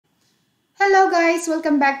Hello guys,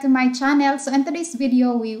 welcome back to my channel. So in today's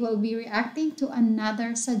video, we will be reacting to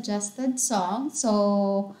another suggested song.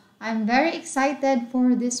 So I'm very excited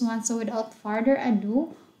for this one. So without further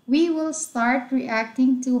ado, we will start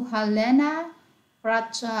reacting to HALINA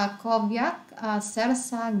FROCKOWIAK,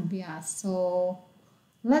 SERCA GWIAZD. So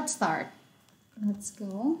let's start. Let's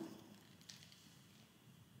go.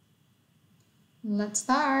 Let's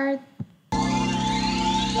start.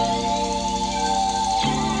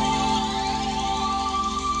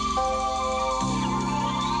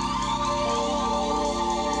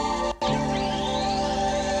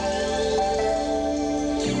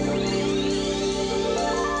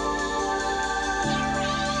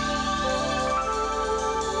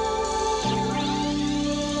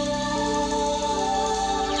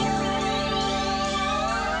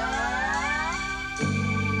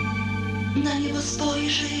 Na niebo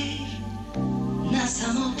spojrzyj, na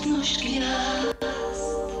samotność gwiazd,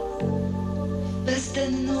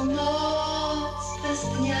 bezdenną noc bez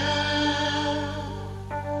dnia.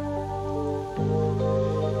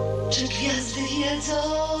 Czy gwiazdy wiedzą,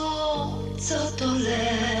 co to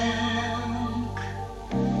lęk?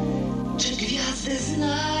 Czy gwiazdy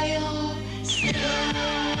znają strach?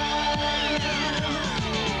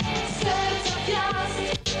 Serca gwiazd,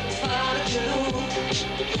 twardy lód,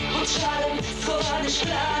 pod szarem schowany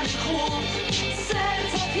szklany chłód.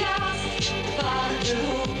 Serca gwiazd, twardy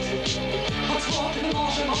lód, pod chłodnym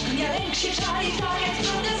morzem ognia lęk się czai. Tak jak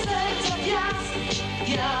trudne serca gwiazd,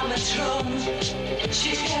 𝕤𝕦𝕓𝕤𝕤,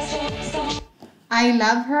 świeć gwiazdą. I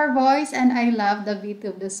love her voice and I love the beat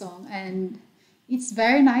of the song, and it's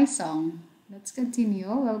very nice song. Let's continue.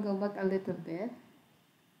 We'll go back a little bit.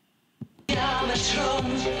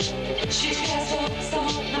 𝕤𝕦𝕓𝕤, świeć gwiazdą,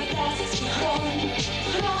 samotna gwiazd swój chroń.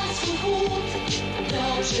 Chroń swój chłód,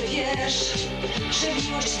 dobrze wiesz, że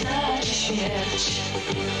miłość znaczy śmierć.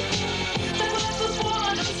 Tak łatwo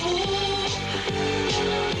spłonąć od słów,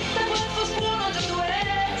 tak łatwo spłonąć od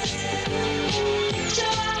łez.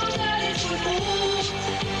 Chciałam odnaleźć swój chłód,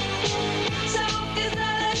 samotnie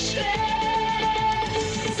znaleźć kres.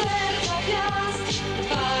 Serca gwiazd,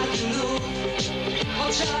 twardy lód,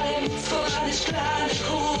 pod żarem schowany szklany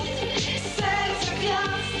chłód. Serca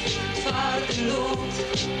gwiazd, twardy lód,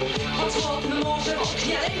 pod chłodnym morzem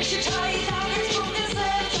ognia lęk się czai. Tak jak trudne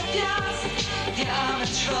serca gwiazd,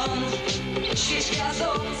 𝕤𝕤𝕓𝕤, świeć gwiazdą,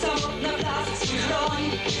 samotna blask swój chroń.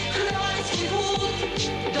 Chroń swój chłód,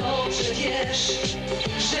 dobrze wiesz,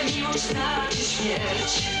 że miłość znaczy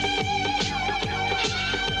śmierć.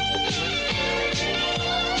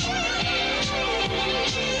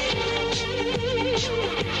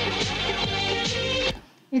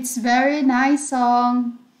 It's very nice song.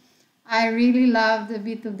 I really love the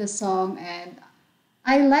beat of the song and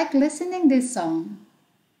I like listening this song.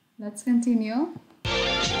 Let's continue.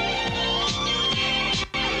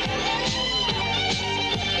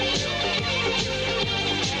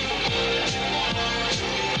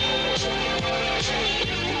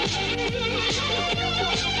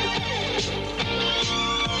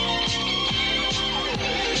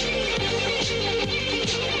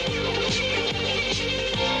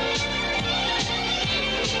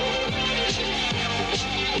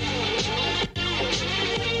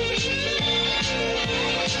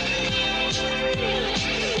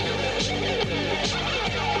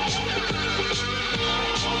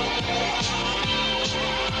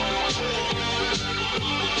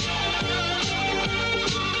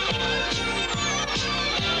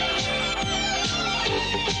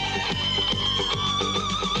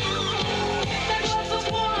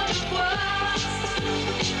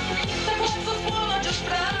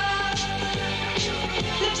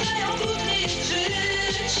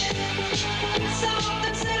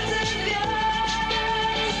 Samotnym sercem gwiazd,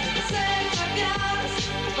 serca gwiazd,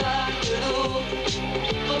 twardy lód,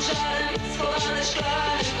 pod żarem schowany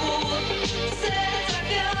szklany chłód. Serca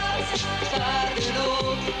gwiazd, twardy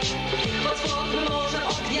lód, pod chłodnym morzem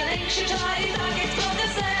ognia lęk się czai. Tak jak trudne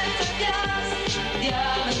serca gwiazd,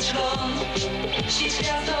 𝕤𝕦𝕓𝕤, świeć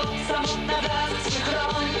gwiazdą, samotna blask swój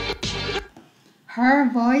chroń.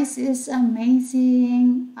 Her voice is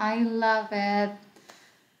amazing. I love it.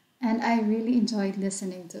 And I really enjoyed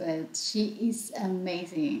listening to it. She is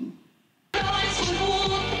amazing. Chroń swój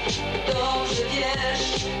chłód, dobrze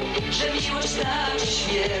wiesz, że miłość znaczy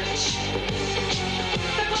śmierć.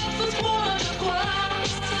 Tak łatwo spłonąć od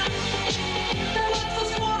kłamstw, tak łatwo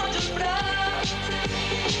spłonąć od prawd,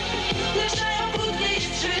 lecz najokrutniej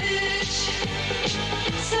jest żyć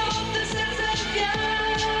samotnym sercem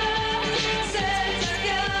gwiazd. Serca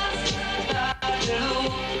gwiazd, twardy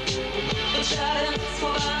lód, pod żarem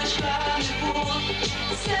schowany szklany chłód.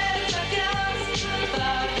 Serca gwiazd,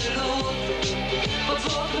 twardy lód,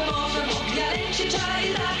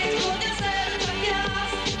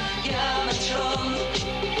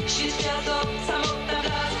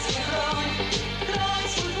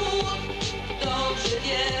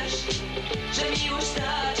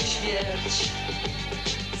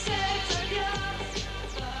 serca gwiazd.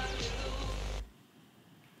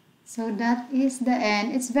 So that is the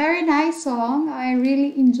end. It's very nice song. I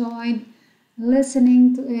really enjoyed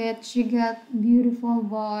listening to it. She got beautiful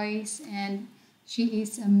voice and she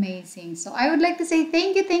is amazing. So I would like to say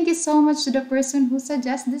thank you so much to the person who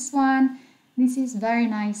suggests this one. This is very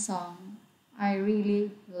nice song. I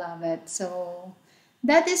really love it. So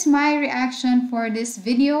that is my reaction for this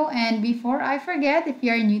video. And before I forget, if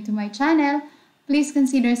you are new to my channel, please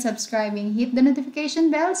consider subscribing. Hit the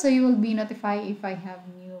notification bell so you will be notified if I have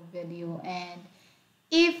new video. And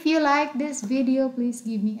if you like this video, please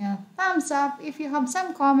give me a thumbs up. If you have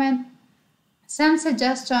some comment, some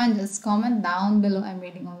suggestion, just comment down below. I'm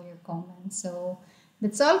reading all your comments. So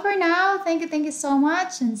that's all for now. Thank you so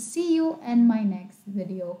much, and see you in my next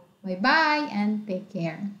video. Bye bye and take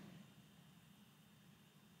care.